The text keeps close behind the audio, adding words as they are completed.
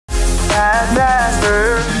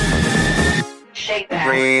AshMaster. Shake that.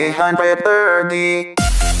 330.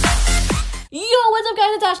 Yo, what's up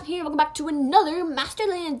guys, it's Ashlyn here. Welcome back to another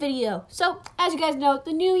MasterLand video. So, as you guys know,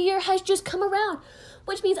 the new year has just come around,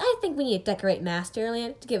 which means I think we need to decorate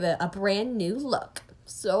MasterLand to give it a brand new look.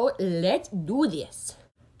 So, let's do this.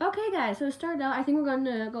 Okay guys, so to start out, I think we're going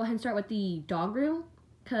to go ahead and start with the dog room,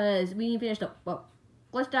 because we need to finish the, well,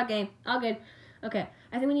 glitched out game, all good. Okay,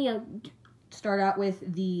 I think we need to start out with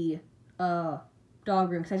the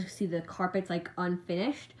dog room, because I just see the carpet's like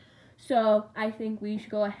unfinished. So I think we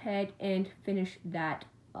should go ahead and finish that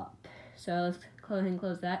up. So let's go ahead and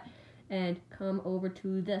close that and come over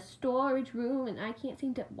to the storage room. And I can't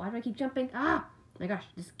seem to, why do I keep jumping? Ah, my gosh,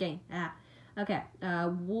 this game. Ah, okay,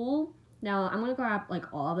 wool. Now I'm gonna grab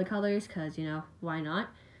like all the colors, cause you know, why not?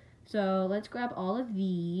 So let's grab all of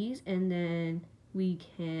these and then we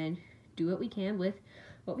can do what we can with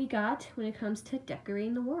what we got when it comes to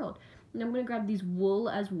decorating the world. And I'm gonna grab these wool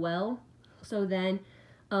as well. So then,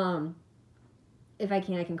 if I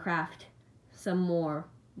can craft some more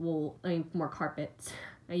wool, more carpets.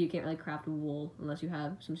 You can't really craft wool unless you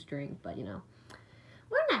have some string, but you know,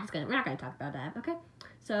 we're not gonna talk about that, okay?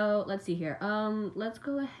 So let's see here. Let's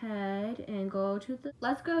go ahead and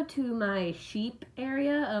let's go to my sheep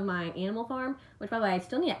area of my animal farm, which by the way, I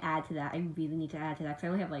still need to add to that. I really need to add to that because I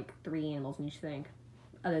only have like 3 animals in each thing,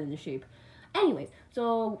 other than the sheep. Anyways,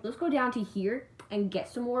 so let's go down to here and get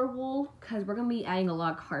some more wool because we're gonna be adding a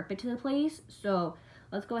lot of carpet to the place. So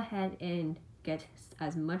let's go ahead and get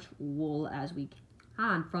as much wool as we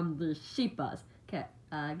can from the sheepas. Okay,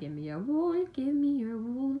 give me your wool, give me your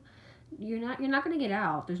wool. You're not gonna get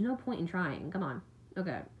out. There's no point in trying. Come on.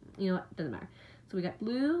 Okay, you know what? Doesn't matter. So we got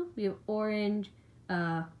blue, we have orange,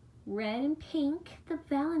 red and pink. The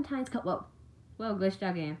Valentine's color. Whoa, glitched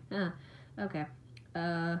out game. Okay.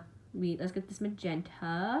 Let's get this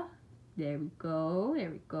magenta. There we go. There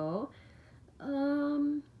we go.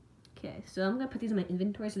 Okay, so I'm gonna put these in my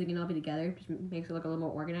inventory so they can all be together. Just makes it look a little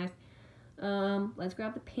more organized. Let's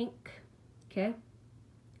grab the pink. Okay.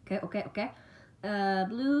 Okay.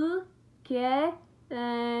 Blue. Okay.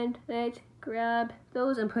 And let's grab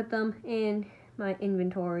those and put them in my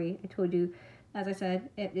inventory. I told you, as I said,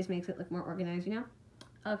 it just makes it look more organized, you know?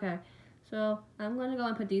 Okay. So I'm gonna go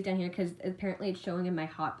and put these down here because apparently it's showing in my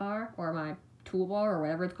hotbar or my toolbar or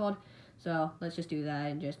whatever it's called. So let's just do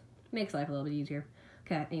that and just makes life a little bit easier.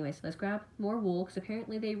 Okay, anyways, let's grab more wool because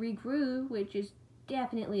apparently they regrew, which is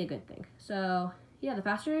definitely a good thing. So yeah, the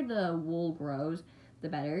faster the wool grows, the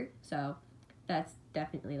better. So that's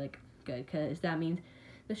definitely like good because that means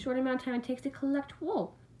the short amount of time it takes to collect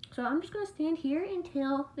wool. So I'm just gonna stand here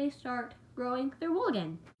until they start growing their wool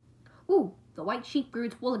again. Ooh, the white sheep grew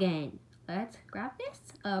its wool again. Let's grab this.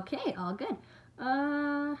 Okay, all good.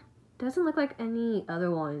 Doesn't look like any other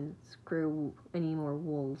ones grew any more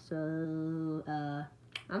wool, so I'm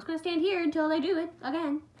just gonna stand here until they do it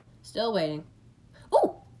again. Still waiting.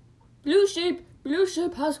 Oh, blue sheep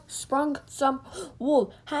has sprung some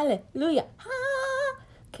wool. Hallelujah.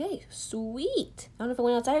 Okay, sweet. I don't know if it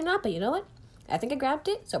went outside or not, but you know what? I think I grabbed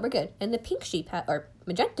it, so we're good. And the pink sheep or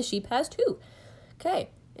magenta sheep has too.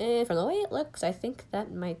 Okay. And from the way it looks, I think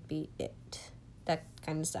that might be it. That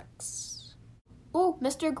kind of sucks. Oh,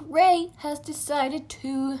 Mr. Gray has decided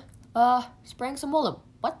to, spring some wool.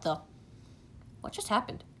 What just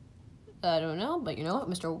happened? I don't know, but you know what?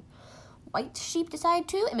 Mr. White sheep decided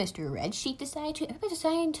to, and Mr. Red sheep decided to. Everybody's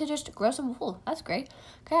deciding to just grow some wool. That's great.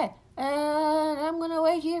 Okay, and I'm gonna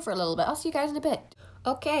wait here for a little bit. I'll see you guys in a bit.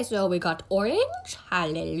 Okay, so we got orange.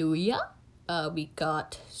 Hallelujah. We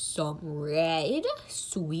got some red,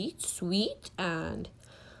 sweet, and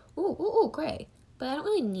ooh, gray. But I don't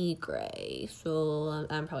really need gray, so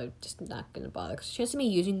I'm probably just not gonna bother. Because chances of me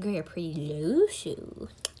using gray are pretty low, so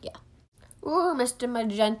yeah. Ooh, Mr.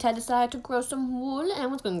 Magenta decided to grow some wool, and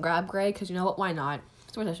I'm just gonna grab gray because you know what? Why not?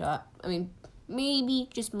 It's worth a shot. I mean, maybe,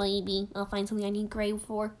 just maybe, I'll find something I need gray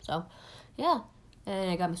for. So yeah,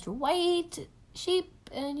 and I got Mr. White sheep,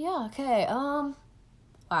 and yeah, okay.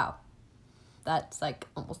 Wow. That's like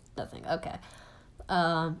almost nothing. Okay.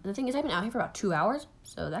 The thing is, I've been out here for about 2 hours,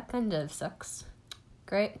 so that kind of sucks.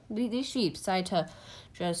 Great. These sheep decide to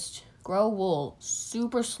just grow wool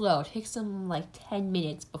super slow. It takes them like 10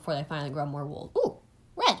 minutes before they finally grow more wool. Ooh,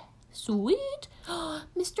 red. Sweet.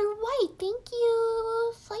 Mr. White, thank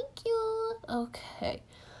you. Okay.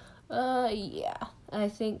 Yeah. I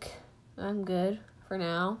think I'm good for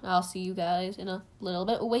now. I'll see you guys in a little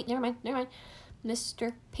bit. Oh, wait, never mind.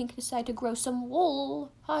 Mr. Pink decided to grow some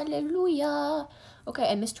wool. Hallelujah. Okay,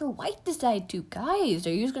 and Mr. White decided to. Guys,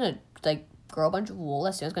 are you just gonna, like, grow a bunch of wool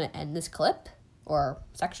as soon as I'm gonna end this clip? Or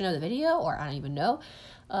section of the video? Or I don't even know.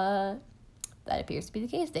 That appears to be the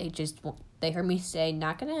case. They heard me say,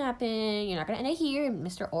 not gonna happen, you're not gonna end it here,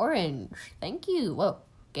 Mr. Orange. Thank you. Whoa,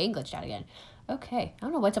 game glitched out again. Okay, I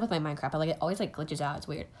don't know what's up with my Minecraft, but it always glitches out. It's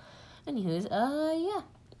weird. Anywho's, yeah.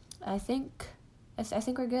 I think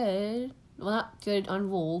we're good. Well, not good on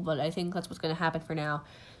wool, but I think that's what's gonna happen for now.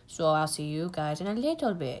 So I'll see you guys in a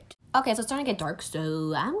little bit. Okay, so it's starting to get dark,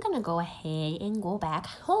 so I'm gonna go ahead and go back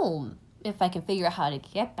home. If I can figure out how to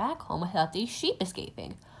get back home without these sheep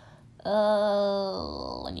escaping.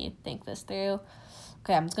 Let me think this through.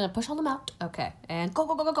 Okay, I'm just gonna push all them out. Okay, and go.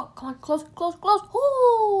 Come on, close.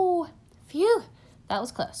 Ooh, phew. That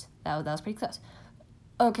was close. That was pretty close.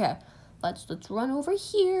 Okay, let's run over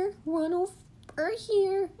here.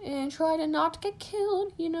 And try to not get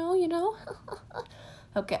killed. You know.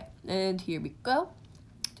 Okay, and here we go.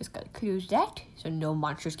 Just gotta close that so no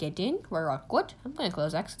monsters get in. We're all good. I'm gonna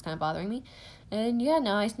close that because it's kind of bothering me. And yeah,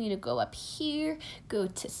 now I just need to go up here, go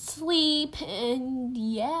to sleep, and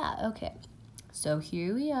yeah, okay. So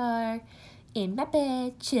here we are in my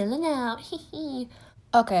bed, chilling out.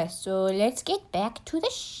 Okay, so let's get back to the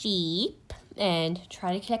sheep and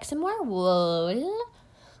try to collect some more wool.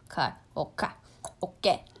 Okay.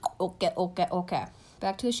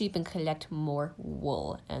 Back to the sheep and collect more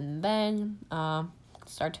wool, and then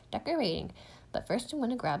start decorating. But first I'm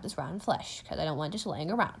going to grab this rotten flesh because I don't want it just laying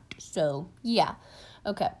around. So, yeah.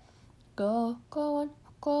 Okay. We're going.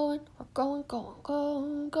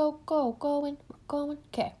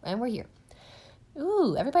 Okay, and we're here.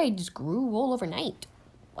 Ooh, everybody just grew wool overnight.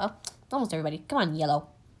 Well, almost everybody. Come on, Yellow.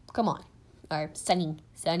 Come on. Or Sunny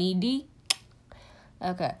D.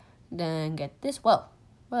 Okay, then get this. Whoa.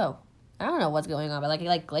 I don't know what's going on, but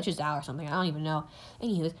it glitches out or something. I don't even know.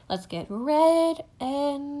 Anyways, let's get red,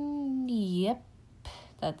 and yep,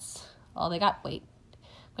 that's all they got. Wait,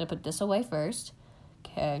 I'm gonna put this away first.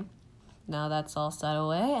 Okay, now that's all set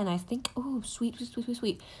away, and I think, ooh, sweet.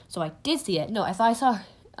 So I did see it. No, I thought I saw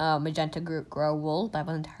magenta grow wool, but I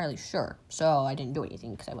wasn't entirely sure, so I didn't do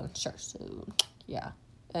anything because I wasn't sure. So yeah,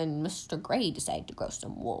 and Mr. Gray decided to grow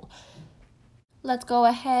some wool. Let's go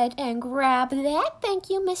ahead and grab that. Thank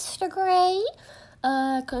you, Mr. Gray.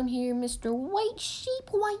 Come here, Mr. White Sheep.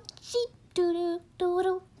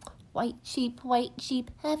 Doo-doo. White sheep,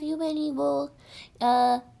 have you any wool?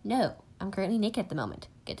 No. I'm currently naked at the moment.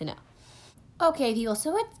 Good to know. Okay, people,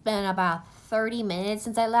 so it's been about 30 minutes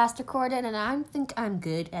since I last recorded, and I think I'm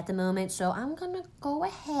good at the moment, so I'm gonna go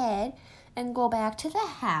ahead and go back to the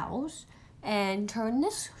house and turn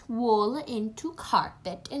this wool into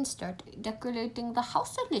carpet and start decorating the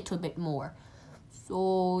house a little bit more.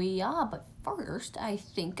 So yeah, but first I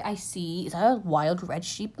think I see, is that a wild red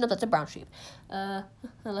sheep? No, that's a brown sheep.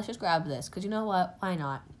 Let's just grab this, because you know what? Why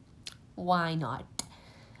not?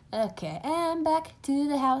 Okay, and back to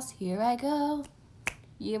the house. Here I go.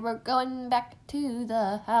 Yeah, we're going back to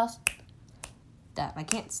the house. That, I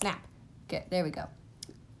can't snap. Okay, there we go.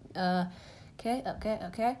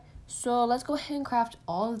 Okay. So let's go ahead and craft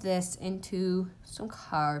all of this into some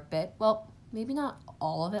carpet. Well, maybe not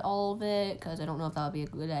all of it, because I don't know if that would be a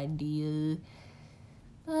good idea.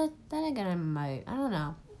 But then again, I might. I don't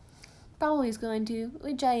know. Probably is going to,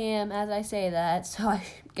 which I am as I say that, so I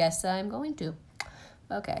guess I'm going to.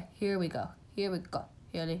 Okay, here we go. Here we go.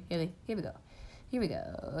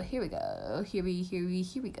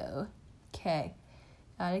 Okay.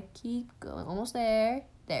 Gotta keep going. Almost there.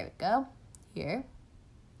 There we go. Here.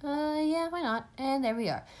 Yeah, why not? And there we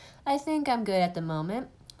are. I think I'm good at the moment.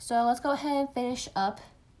 So let's go ahead and finish up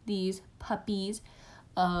these puppies.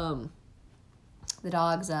 The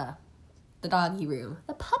doggy room.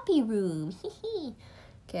 The puppy room.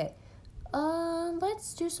 Okay.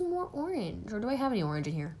 Let's do some more orange. Or do I have any orange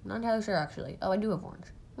in here? I'm not entirely sure, actually. Oh, I do have orange.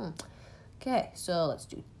 Okay, so let's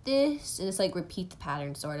do this. And it's repeat the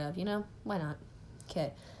pattern, sort of, you know? Why not?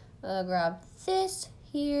 Okay. Grab this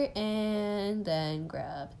here, and then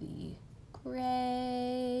grab the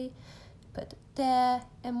gray, put it there,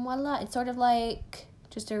 and voila. It's sort of like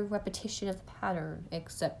just a repetition of the pattern,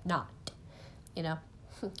 except not, you know.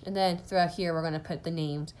 And then throughout here, we're going to put the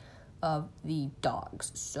names of the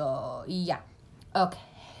dogs. So, yeah.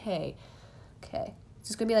 Okay. It's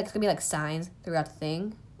just going to be like signs throughout the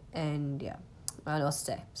thing, and yeah. I don't know what to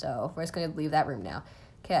say. So, we're just going to leave that room now.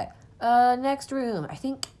 Okay. Next room. I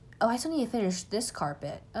think... Oh, I still need to finish this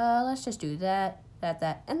carpet. Let's just do that, and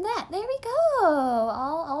that. There we go.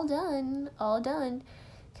 All done.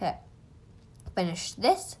 Okay. Finish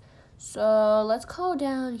this. So let's go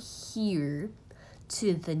down here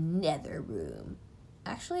to the nether room.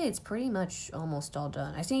 Actually, it's pretty much almost all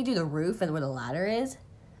done. I still need to do the roof and where the ladder is,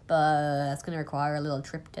 but that's gonna require a little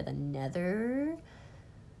trip to the nether.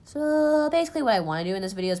 So basically what I want to do in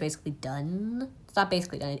this video is basically done. It's not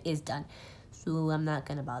basically done, it is done. So I'm not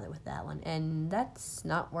going to bother with that one. And that's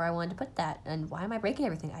not where I wanted to put that. And why am I breaking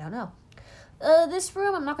everything? I don't know. This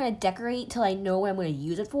room I'm not going to decorate till I know what I'm going to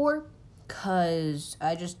use it for. Because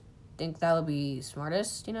I just think that would be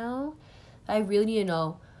smartest, you know? I really need to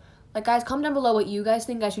know. Like, guys, comment down below what you guys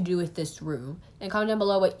think I should do with this room. And comment down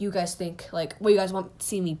below what you guys think, like, what you guys want to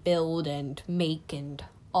see me build and make and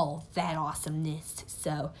all that awesomeness.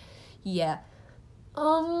 So, yeah.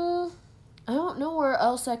 I don't know where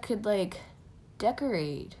else I could, like,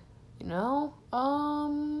 decorate, you know?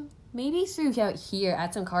 Maybe through out here,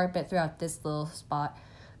 add some carpet throughout this little spot.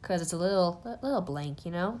 Because it's a little blank,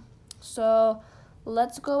 you know? So,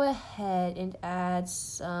 let's go ahead and add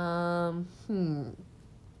some,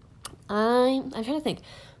 I'm trying to think.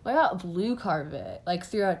 What about blue carpet? Like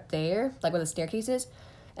throughout there, like where the staircase is,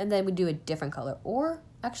 and then we do a different color. Or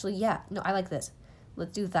actually, yeah, no, I like this.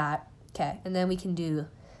 Let's do that. Okay, and then we can do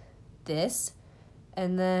this,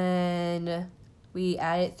 and then we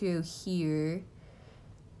add it through here.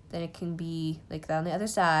 Then it can be like that on the other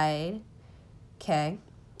side. Okay,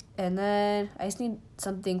 and then I just need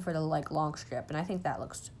something for the like long strip, and I think that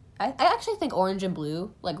looks. I actually think orange and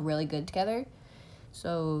blue like really good together.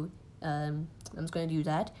 So. I'm just going to do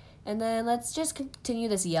that. And then let's just continue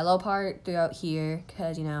this yellow part throughout here,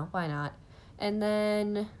 because, you know, why not? And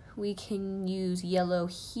then we can use yellow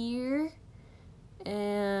here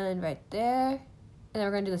and right there. And then we're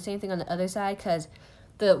going to do the same thing on the other side, because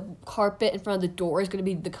the carpet in front of the door is going to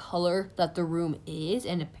be the color that the room is.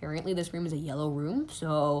 And apparently this room is a yellow room,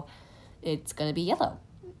 so it's going to be yellow.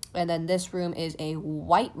 And then this room is a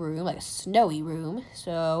white room, like a snowy room.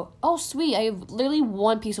 So, oh sweet, I have literally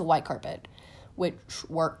one piece of white carpet, which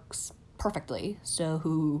works perfectly.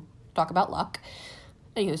 So, talk about luck.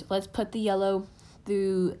 Anyways, let's put the yellow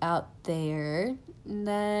throughout there. And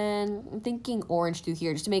then I'm thinking orange through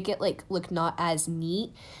here, just to make it like look not as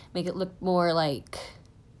neat. Make it look more like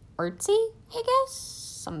artsy, I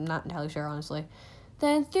guess. I'm not entirely sure, honestly.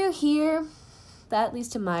 Then through here, that leads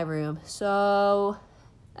to my room. So...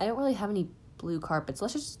 I don't really have any blue carpets.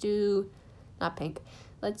 Let's just do, not pink.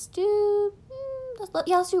 Let's do,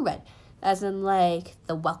 let's do red. As in, like,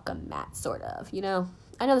 the welcome mat, sort of, you know?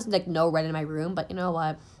 I know there's, like, no red in my room, but you know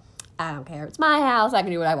what? I don't care. It's my house. I can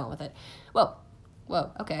do what I want with it. Whoa,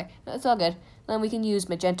 okay. That's all good. Then we can use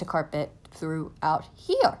magenta carpet throughout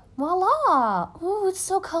here. Voila! Ooh, it's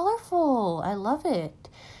so colorful. I love it.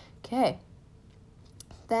 Okay.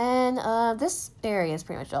 Then, this area is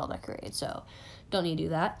pretty much all decorated, so... Don't need to do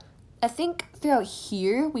that. I think throughout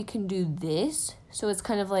here we can do this, so it's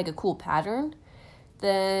kind of like a cool pattern.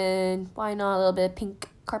 Then why not a little bit of pink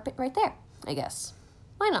carpet right there, I guess.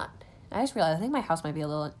 Why not? I just realized I think my house might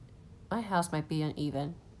be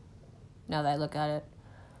uneven now that I look at it.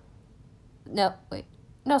 No, wait.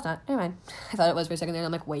 No, it's not. Never mind. I thought it was for a second there, and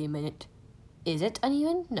I'm like, wait a minute. Is it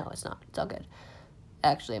uneven? No, it's not. It's all good.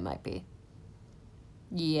 Actually, it might be.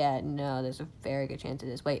 Yeah, no, there's a very good chance it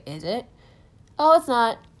is. Wait, is it? Oh, it's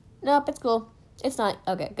not. Nope, it's cool. It's not.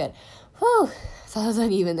 Okay, good. Whew. Thought it was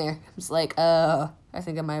uneven there. I'm just like, I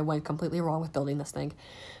think I might have went completely wrong with building this thing.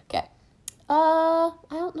 Okay. I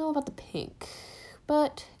don't know about the pink.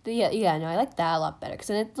 But, yeah, no, I like that a lot better. Because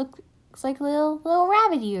then it looks like little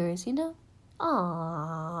rabbit ears, you know?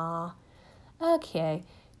 Aww. Okay.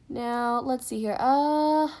 Now, let's see here.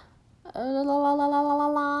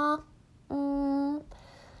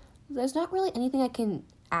 There's not really anything I can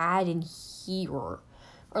add in here, or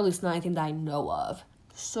at least not anything that I know of.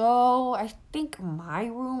 So I think my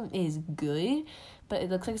room is good, but it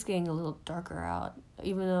looks like it's getting a little darker out,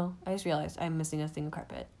 even though I just realized I'm missing a thing of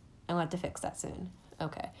carpet. I'm gonna have to fix that soon.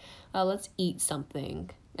 Okay, let's eat something.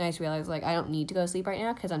 And I just realized, like, I don't need to go to sleep right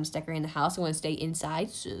now because I'm just decorating the house. I want to stay inside,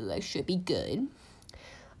 so I should be good.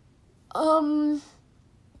 I don't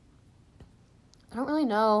really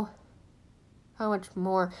know how much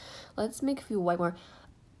more. Let's make a few white more.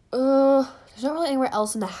 There's not really anywhere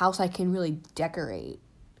else in the house I can really decorate,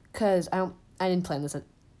 cause I didn't plan this.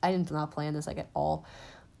 I did not plan this like at all.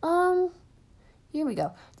 Here we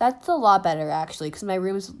go. That's a lot better actually, cause my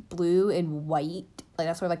room is blue and white. Like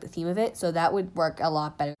that's sort of like the theme of it, so that would work a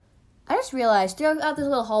lot better. I just realized throughout this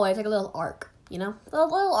little hallway, it's like a little arc. You know, a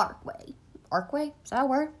little arcway. Arcway? Is that a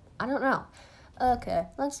word? I don't know. Okay,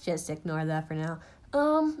 let's just ignore that for now.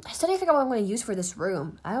 I still need to figure out what I'm going to use for this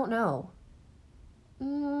room. I don't know.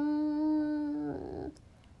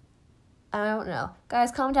 I don't know.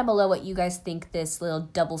 Guys, comment down below what you guys think this little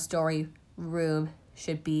double-story room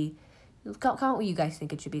should be. Comment what you guys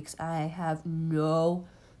think it should be, because I have no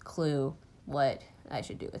clue what I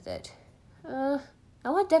should do with it. I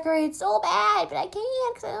want to decorate so bad, but I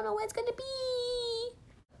can't because I don't know what it's going to be.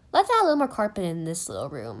 Let's add a little more carpet in this little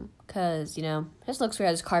room because, you know, it just looks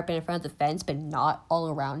weird as carpet in front of the fence, but not all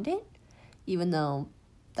around it, even though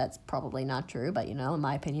that's probably not true, but, you know, in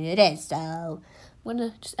my opinion, it is. So I'm going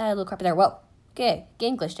to just add a little carpet there. Whoa. Okay,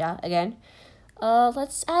 get glitched out again.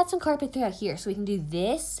 Let's add some carpet throughout here so we can do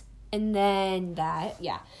this and then that.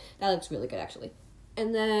 Yeah, that looks really good, actually.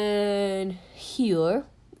 And then here.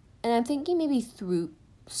 And I'm thinking maybe through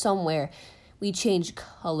somewhere we change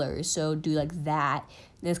colors. So do like that.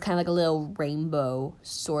 There's kind of like a little rainbow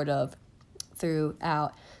sort of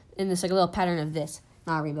throughout. And there's like a little pattern of this.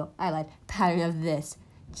 Not a rainbow. I lied. Pattern of this.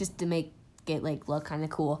 Just to make it like look kind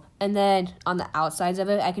of cool. And then on the outsides of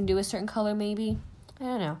it, I can do a certain color maybe. I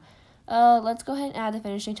don't know. Let's go ahead and add the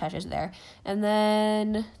finishing touches there. And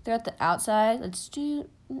then throughout the outside, let's do...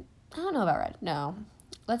 I don't know about red. No.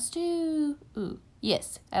 Let's do... Ooh.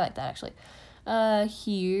 Yes, I like that actually.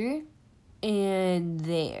 Here and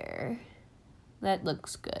there. That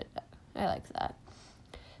looks good. I like that.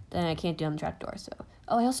 Then I can't do on the trapdoor, so.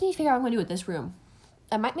 Oh, I also need to figure out what I'm going to do with this room.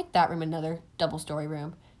 I might make that room another double-story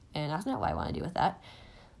room, and that's not what I want to do with that.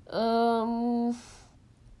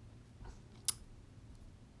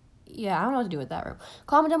 Yeah, I don't know what to do with that room.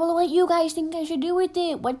 Comment down below what you guys think I should do with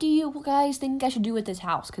it. What do you guys think I should do with this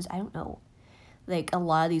house? Because I don't know. Like, a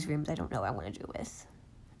lot of these rooms I don't know what I want to do with.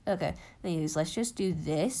 Okay, anyways, let's just do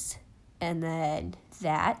this, and then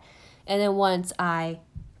that. And then once I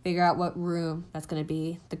figure out what room that's going to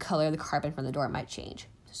be, the color of the carpet from the door might change.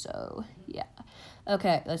 So, yeah.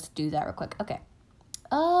 Okay, let's do that real quick. Okay.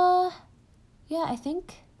 Yeah, I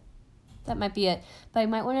think that might be it. But I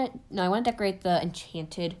might want to, no, I want to decorate the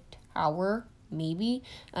enchanted tower. Maybe.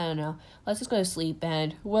 I don't know. Let's just go to sleep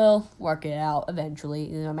and we'll work it out eventually.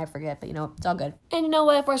 You know, I might forget, but you know, it's all good. And you know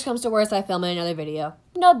what? If worst comes to worst, I film another video.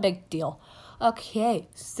 No big deal. Okay,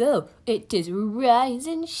 so it is rise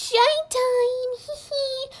and shine time.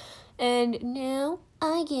 And now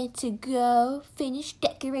I get to go finish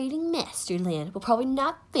decorating MasterLand. We'll probably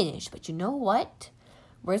not finish, but you know what?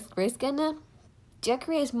 We're gonna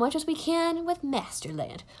decorate as much as we can with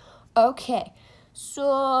MasterLand. Okay.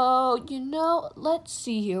 So, you know, let's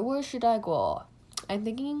see here. Where should I go? I'm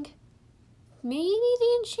thinking maybe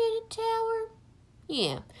the Enchanted Tower?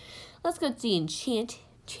 Yeah. Let's go to the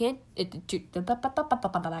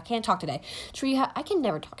I can't talk today. I can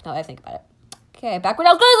never talk now that I think about it. Okay, back when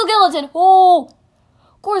I was going to the skeleton. Oh!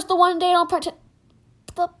 Of course, the one day I don't pretend...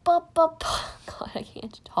 God, I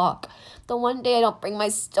can't talk. The one day I don't bring my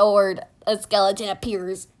sword, a skeleton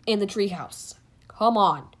appears in the treehouse. Come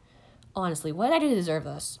on. Honestly, what did I do to deserve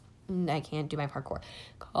this? I can't do my parkour.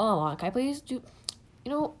 Come on, can I please do...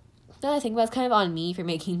 You know, now that I think about it, it's kind of on me for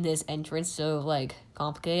making this entrance so, like,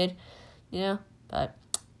 complicated. You know? But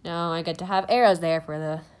now I get to have arrows there for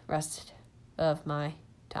the rest of my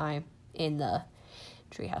time in the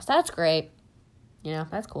treehouse. That's great. You know,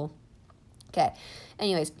 that's cool. Okay.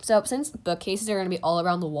 Anyways, so since bookcases are going to be all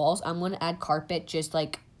around the walls, I'm going to add carpet just,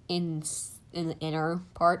 like, in the inner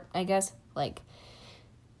part, I guess. Like...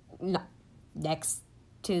 not next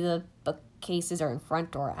to the bookcases or in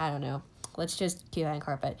front door. I don't know. Let's just keep adding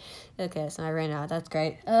carpet. Okay, so I ran out. That's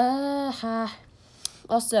great.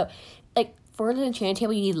 Also, like, for the enchant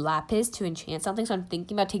table, you need lapis to enchant something. So I'm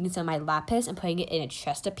thinking about taking some of my lapis and putting it in a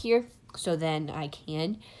chest up here. So then I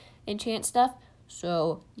can enchant stuff.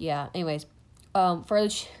 So, yeah. Anyways, for the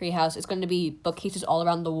treehouse, it's going to be bookcases all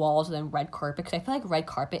around the walls and then red carpet. Because I feel like red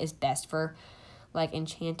carpet is best for, like,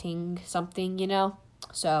 enchanting something, you know?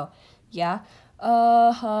 So, yeah.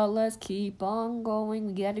 Let's keep on going.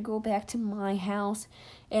 We gotta go back to my house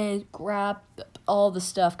and grab all the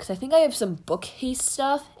stuff. Because I think I have some bookcase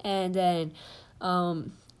stuff. And then,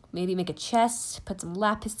 maybe make a chest. Put some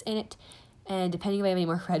lapis in it. And depending if I have any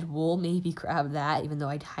more red wool, maybe grab that. Even though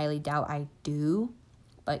I highly doubt I do.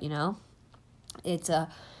 But, you know. It's a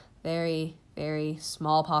very... very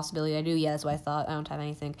small possibility I do. Yeah, that's what I thought. I don't have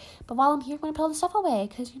anything. But while I'm here, I'm going to put all the stuff away.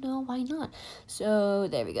 Because, you know, why not? So,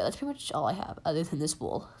 there we go. That's pretty much all I have. Other than this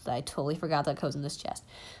wool. That I totally forgot that goes in this chest.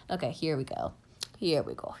 Okay, here we go. Here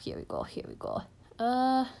we go. Here we go. Here we go.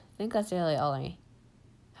 I think that's really all I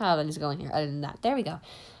have that is going here. Other than that. There we go.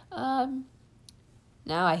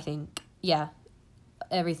 Now I think, yeah,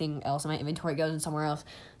 everything else in my inventory goes in somewhere else.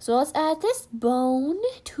 So, let's add this bone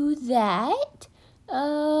to that.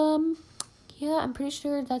 Yeah, I'm pretty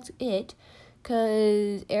sure that's it,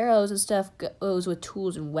 because arrows and stuff goes with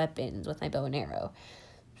tools and weapons with my bow and arrow.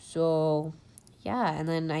 So, yeah, and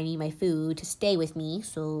then I need my food to stay with me,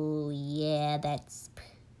 so, yeah, that's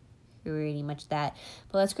pretty much that.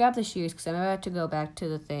 But let's grab the shears, because I'm about to go back to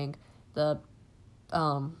the thing, the,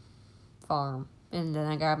 farm. And then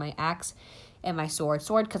I grab my axe and my sword.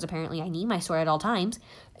 Sword, because apparently I need my sword at all times.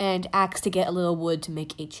 And axe to get a little wood to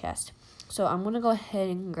make a chest. So I'm going to go ahead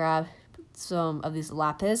and grab some of these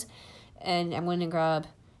lapis. And I'm going to grab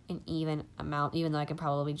an even amount, even though I can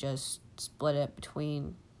probably just split it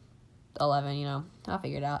between 11, you know. I'll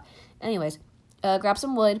figure it out. Anyways, grab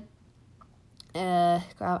some wood. I'm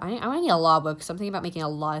gonna need a lot of books. I'm thinking about making a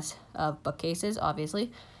lot of bookcases,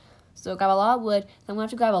 obviously. So grab a lot of wood. I'm gonna have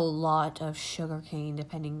to grab a lot of sugarcane,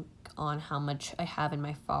 depending on how much I have in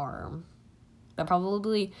my farm. I'm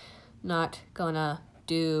probably not gonna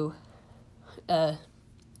do. I'm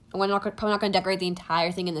probably not gonna decorate the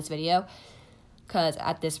entire thing in this video, because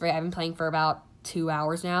at this rate, I've been playing for about 2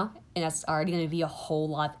 hours now, and that's already gonna be a whole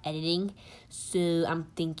lot of editing. So I'm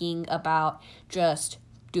thinking about just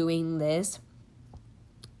doing this.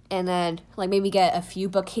 And then, like, maybe get a few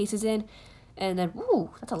bookcases in. And then, ooh,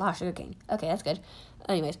 that's a lot of sugarcane. Okay, that's good.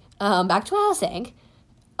 Anyways, back to what I was saying.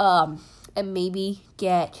 And maybe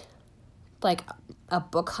get, like, a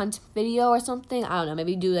book hunt video or something. I don't know.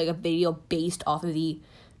 Maybe do, like, a video based off of the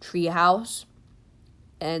treehouse.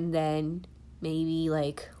 And then maybe,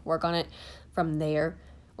 like, work on it from there.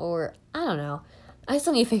 Or, I don't know. I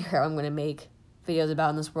still need to figure out what I'm going to make videos about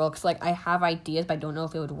in this world. Because, like, I have ideas, but I don't know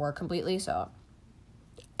if it would work completely, so...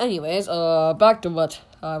 Anyways, back to what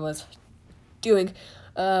I was doing.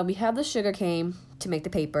 We have the sugar cane to make the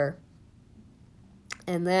paper.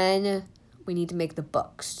 And then we need to make the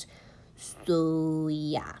books. So,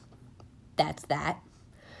 yeah. That's that.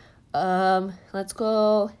 Let's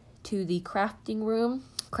go to the crafting room.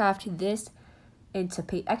 Craft this into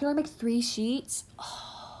paper. I can only make 3 sheets.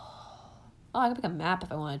 Oh, I can make a map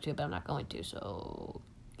if I wanted to, but I'm not going to, so,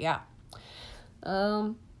 yeah.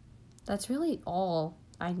 That's really all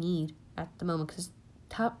I need at the moment, because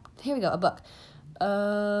here we go, a book.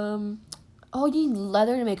 Oh, you need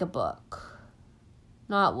leather to make a book,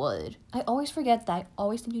 not wood. I always forget that. I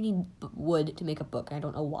always think you need wood to make a book, and I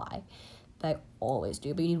don't know why, but I always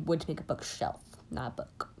do. But you need wood to make a bookshelf, not a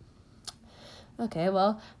book. Okay,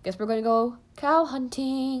 well, guess we're gonna go cow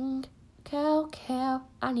hunting. Cow,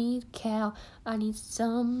 I need cow. I need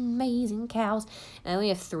some amazing cows. And I only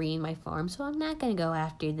have 3 in my farm, so I'm not gonna go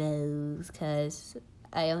after those, because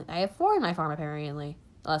I have 4 in my farm, apparently.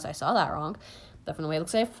 Unless I saw that wrong. But from the way it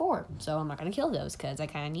looks, I have 4. So I'm not going to kill those, because I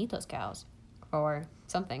kind of need those cows. Or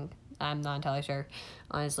something. I'm not entirely sure,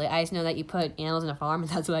 honestly. I just know that you put animals in a farm,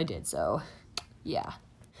 and that's what I did. So, yeah.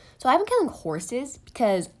 So I've been killing horses,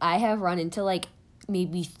 because I have run into, like,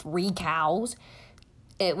 maybe 3 cows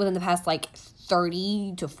within the past, like,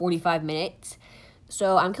 30 to 45 minutes.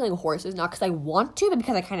 So I'm killing horses, not because I want to, but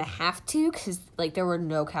because I kind of have to, because, like, there were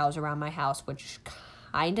no cows around my house, which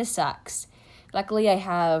kind of sucks. Luckily, I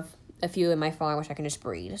have a few in my farm, which I can just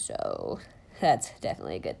breed, so that's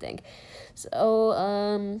definitely a good thing.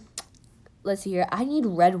 So, let's see here. I need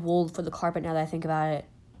red wool for the carpet now that I think about it.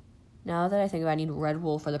 I need red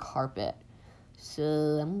wool for the carpet. So,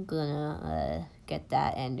 I'm gonna, get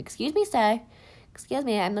that, and excuse me,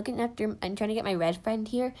 I'm trying to get my red friend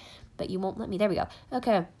here, but you won't let me. There we go.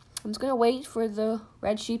 Okay, I'm just gonna wait for the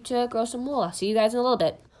red sheep to grow some wool. I'll see you guys in a little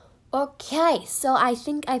bit. Okay, so I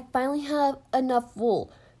think I finally have enough wool,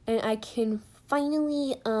 and I can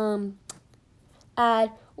finally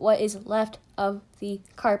add what is left of the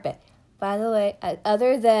carpet. By the way,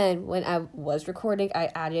 other than when I was recording,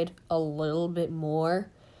 I added a little bit more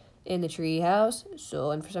in the treehouse.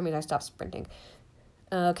 So, and for some reason I stopped sprinting.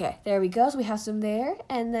 Okay, there we go. So we have some there,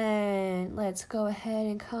 and then let's go ahead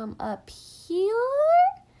and come up here.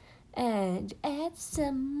 And add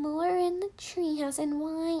some more in the treehouse. And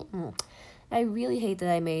why? I really hate that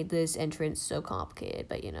I made this entrance so complicated,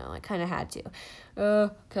 but you know, I kind of had to.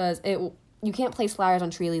 Because you can't place flowers on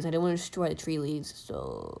tree leaves. I don't want to destroy the tree leaves,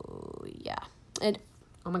 so yeah. And,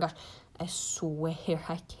 oh my gosh, I swear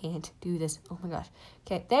I can't do this. Oh my gosh.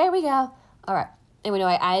 Okay, there we go. All right. And we know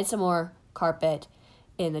I added some more carpet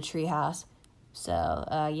in the treehouse. So,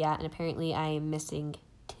 yeah, and apparently I am missing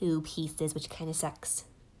 2 pieces, which kind of sucks.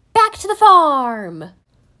 Back to the farm!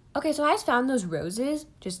 Okay, so I just found those roses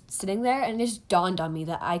just sitting there, and it just dawned on me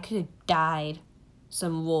that I could have dyed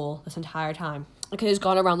some wool this entire time. I could have just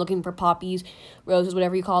gone around looking for poppies, roses,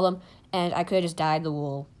 whatever you call them, and I could have just dyed the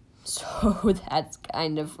wool. So that's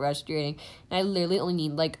kind of frustrating. And I literally only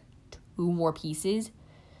need, like, 2 more pieces.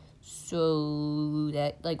 So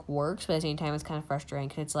that, like, works, but at the same time it's kind of frustrating,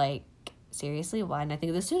 because it's like, seriously, why didn't I think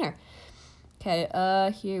of this sooner? Okay,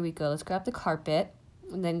 here we go. Let's grab the carpet.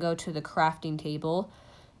 And then go to the crafting table,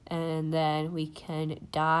 and then we can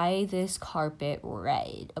dye this carpet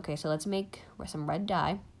red. Okay, so let's make some red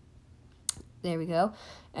dye. There we go.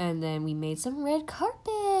 And then we made some red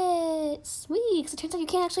carpet. carpet. Sweet, because it turns out you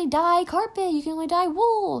can't actually dye carpet. You can only dye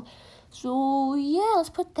wool. So, yeah, let's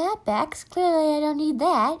put that back, 'cause clearly I don't need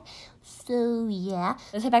that. So, yeah.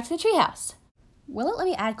 Let's head back to the treehouse. Will it let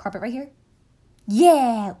me add carpet right here?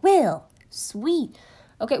 Yeah, it will. Sweet.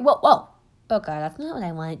 Okay, whoa. Oh, God, that's not what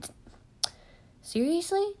I want.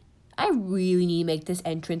 Seriously? I really need to make this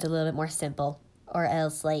entrance a little bit more simple. Or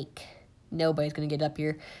else, like, nobody's going to get up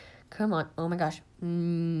here. Come on. Oh, my gosh.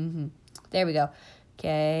 There we go.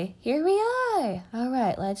 Okay, here we are. All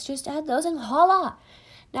right, let's just add those and voila.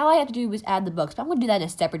 Now all I have to do is add the books, but I'm going to do that in a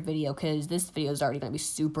separate video because this video is already going to be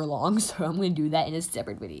super long, so I'm going to do that in a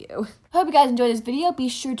separate video. I hope you guys enjoyed this video. Be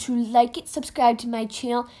sure to like it, subscribe to my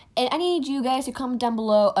channel, and I need you guys to comment down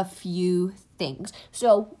below a few things.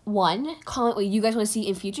 So, 1, comment what you guys want to see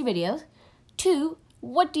in future videos. 2,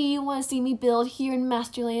 what do you want to see me build here in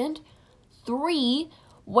MasterLand? 3,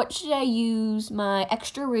 what should I use my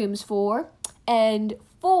extra rooms for? And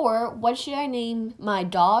 4, what should I name my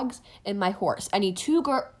dogs and my horse? I need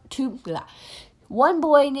 1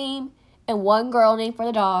 boy name and 1 girl name for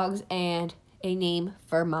the dogs and a name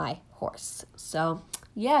for my horse. So,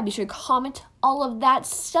 yeah, be sure to comment all of that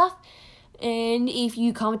stuff. And if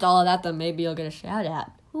you comment all of that, then maybe you'll get a shout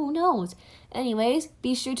out. Who knows? Anyways,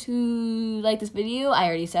 be sure to like this video. I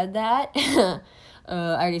already said that. I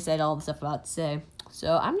already said all the stuff about to say.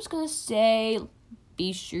 So, I'm just going to say,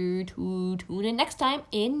 be sure to tune in next time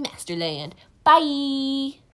in MasterLand. Bye!